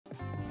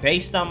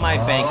based on my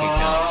bank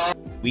account,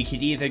 we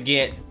could either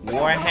get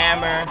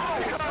Warhammer,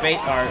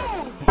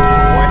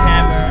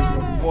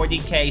 Warhammer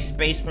 40K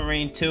Space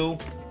Marine 2,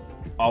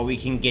 or we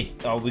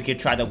could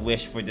try to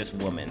wish for this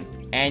woman.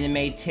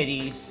 Anime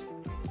titties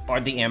or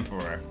the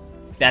Emperor.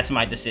 That's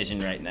my decision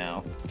right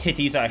now.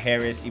 Titties are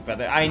heresy,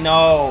 brother. I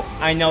know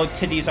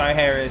titties are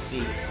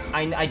heresy.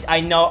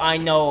 I know.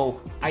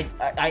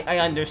 I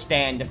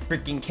understand the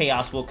freaking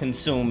chaos will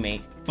consume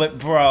me. But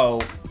bro,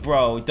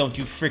 don't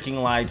you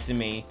freaking lie to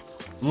me.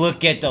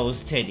 Look at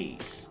those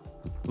titties.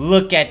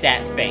 Look at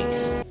that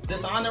face.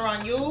 Dishonor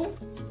on you?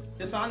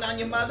 Dishonor on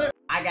your mother?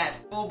 I got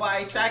full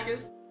body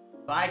trackers,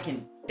 so I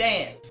can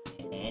dance.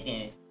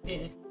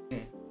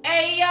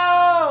 Hey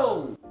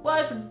yo!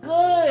 What's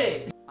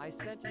good? I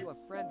sent you a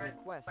friend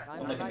request.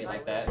 Don't look at me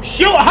like that.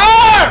 Shoot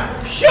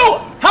her! Shoot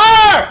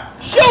her!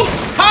 Shoot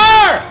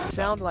her!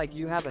 Sound like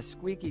you have a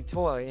squeaky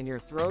toy in your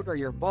throat or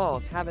your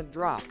balls haven't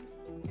dropped.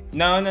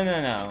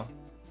 No.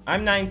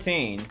 I'm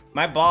 19.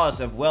 My balls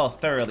have well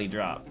thoroughly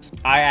dropped.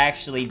 I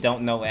actually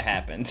don't know what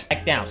happened.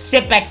 Back down.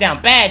 Sit back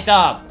down. Bad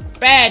dog.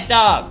 Bad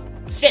dog.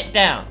 Sit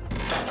down.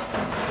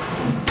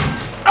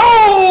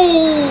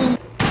 Oh!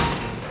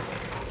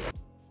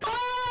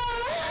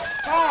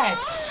 God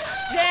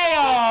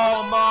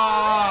damn!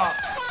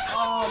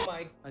 Oh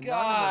my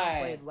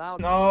god.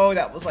 No,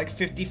 that was like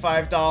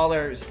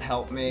 $55.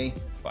 Help me.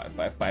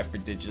 555 for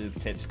digital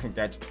tits.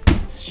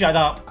 Congratulations. Shut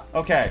up.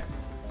 Okay.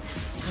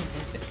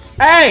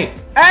 Hey!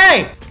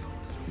 Hey!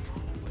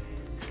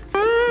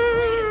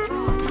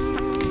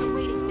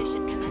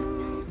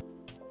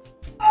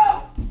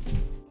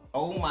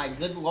 Oh my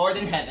good Lord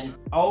in heaven.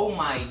 Oh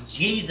my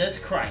Jesus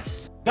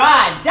Christ.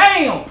 God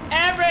damn!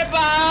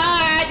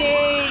 Everybody!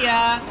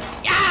 Yeah!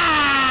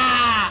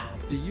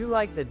 Do you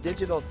like the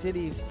digital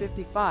titties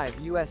 55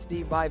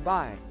 USD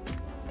bye-bye?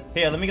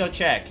 Here, let me go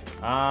check.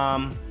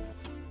 I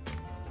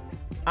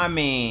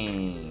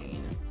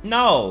mean...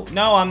 No,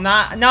 I'm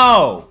not.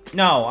 No,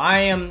 I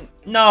am...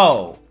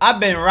 No, I've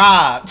been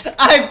robbed.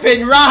 I've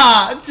been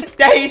robbed.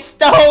 They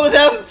stole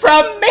them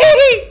from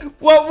me.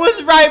 What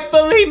was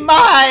rightfully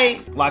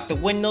mine? Lock the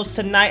windows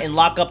tonight and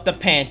lock up the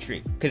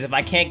pantry. Because if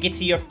I can't get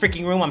to your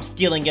freaking room, I'm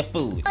stealing your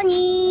food.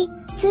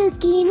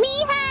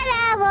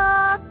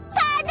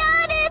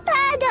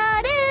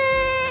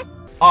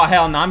 Oh,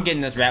 hell no. I'm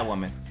getting this rat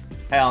woman.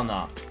 Hell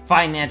no.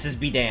 Finances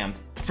be damned.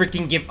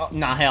 Freaking give up.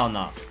 Nah, hell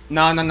no.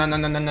 No.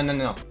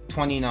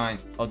 29.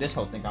 Oh, this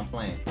whole thing I'm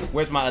playing.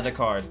 Where's my other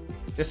card?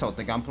 This whole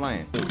thing I'm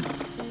playing.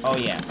 Oh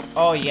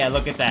yeah,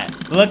 look at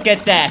that. Look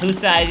at that. Who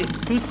said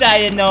I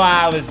didn't know what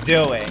I was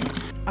doing?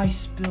 I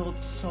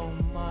spilled so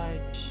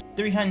much.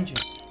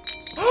 300.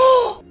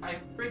 I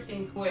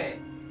freaking quit.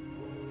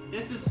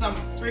 This is some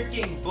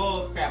freaking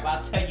bull crap,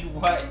 I'll tell you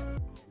what.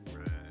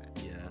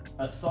 Yeah.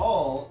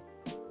 Assault?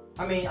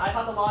 I mean, I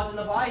thought the laws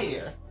didn't apply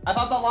here.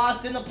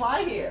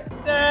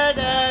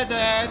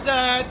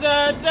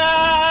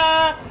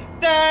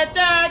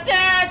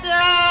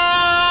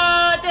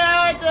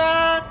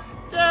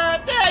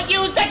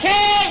 Use the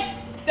key!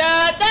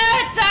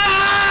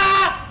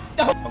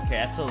 Okay,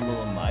 that's a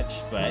little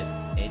much, but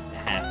it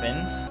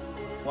happens.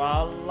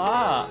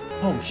 Voila!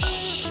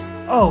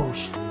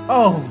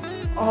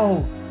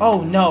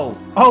 Oh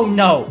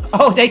no!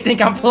 Oh, they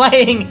think I'm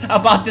playing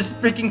about this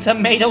freaking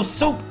tomato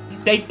soup!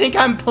 They think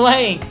I'm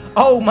playing!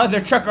 Oh,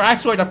 mother trucker, I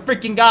swear to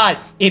freaking God,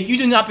 if you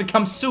do not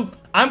become soup,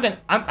 I'm gonna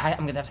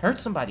have to hurt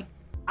somebody.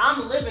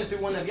 I'm living through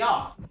one of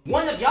y'all.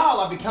 One of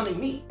y'all are becoming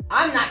me.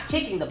 I'm not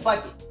kicking the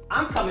bucket.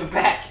 I'm coming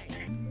back.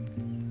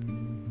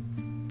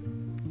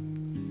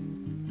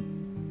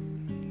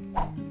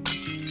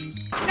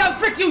 No,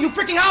 frick you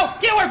freaking hoe!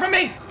 Get away from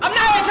me! I'm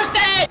not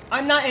interested!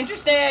 I'm not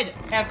interested!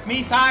 F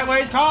me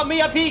sideways, call me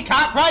a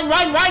peacock. Run!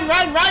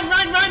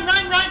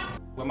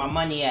 Where my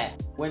money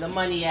at? Where the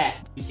money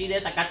at? You see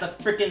this? I got the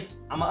freaking...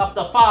 I'ma up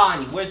the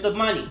fine. Where's the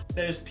money?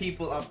 There's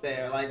people up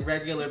there, like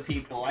regular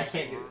people. I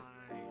can't get...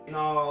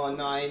 No,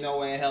 ain't no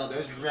way in hell.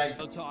 There's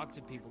regular... Go talk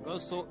to people. Go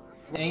so...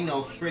 Ain't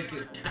no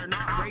freaking... They're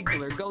not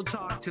regular. Go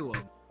talk to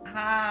them.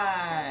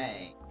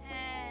 Hi.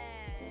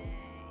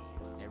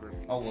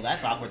 Oh, well,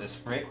 that's awkward as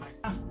frick.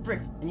 Ah,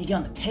 frick. I need to get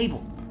on the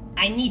table.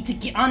 I need to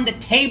get on the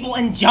table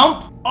and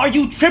jump? Are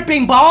you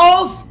tripping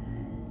balls?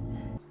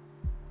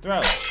 Throw.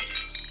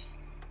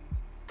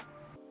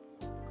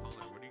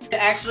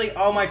 Actually,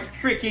 oh my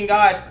freaking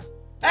God.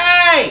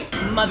 Hey!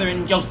 Mother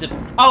and Joseph.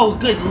 Oh,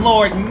 good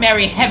Lord,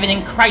 Mary, heaven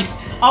and Christ.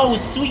 Oh,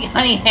 sweet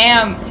honey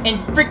ham and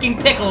freaking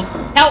pickles.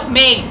 Help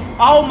me.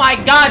 Oh my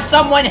God,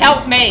 someone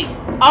help me.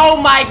 Oh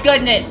my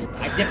goodness.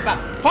 I dip out.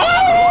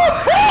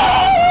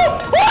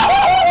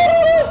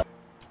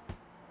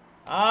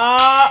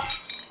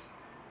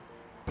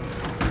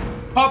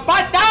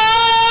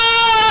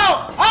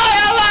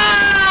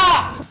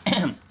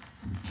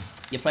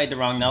 You played the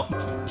wrong note.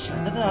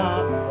 Shut it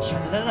up,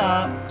 shut it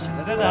up,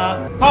 shut it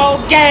up.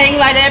 Oh, gang,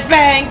 let it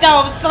bang,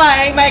 don't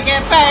slang, make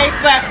it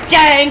paper.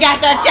 Gang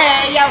got the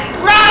jail.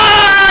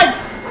 Run!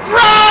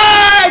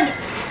 Run!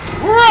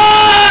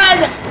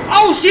 Run!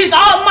 Oh, she's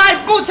on my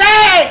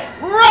booty!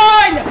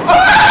 Run!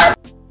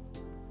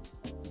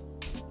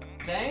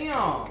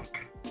 Damn.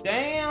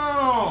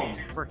 Damn.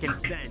 For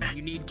consent.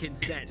 You need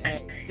consent.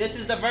 Hey, This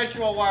is the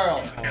virtual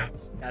world.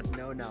 that's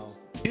no.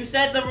 You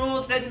said the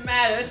rules didn't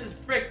matter. This is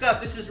fricked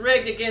up. This is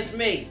rigged against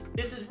me.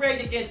 This is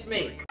rigged against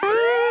me.